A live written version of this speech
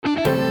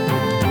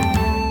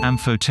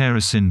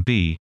Amphotericin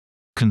B.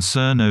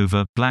 Concern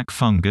over black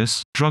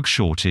fungus drug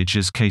shortage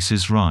as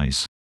cases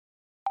rise.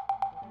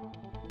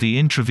 The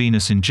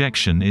intravenous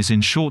injection is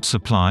in short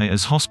supply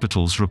as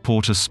hospitals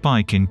report a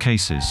spike in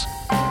cases.